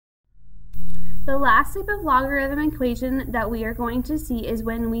The last type of logarithm equation that we are going to see is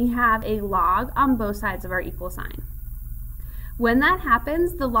when we have a log on both sides of our equal sign. When that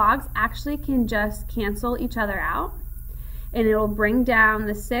happens, the logs actually can just cancel each other out, and it will bring down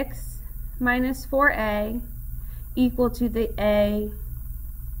the 6 minus 4a equal to the a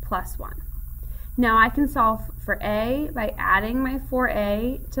plus 1. Now I can solve for a by adding my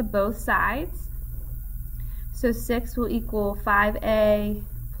 4a to both sides. So 6 will equal 5a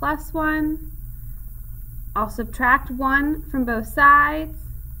plus 1. I'll subtract 1 from both sides.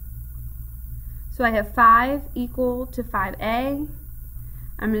 So I have 5 equal to 5a.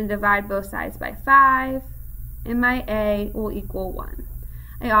 I'm going to divide both sides by 5, and my a will equal 1.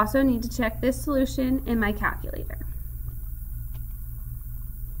 I also need to check this solution in my calculator.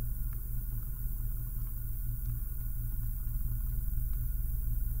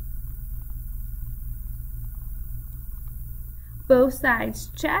 Both sides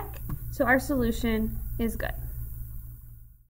check, so our solution is good.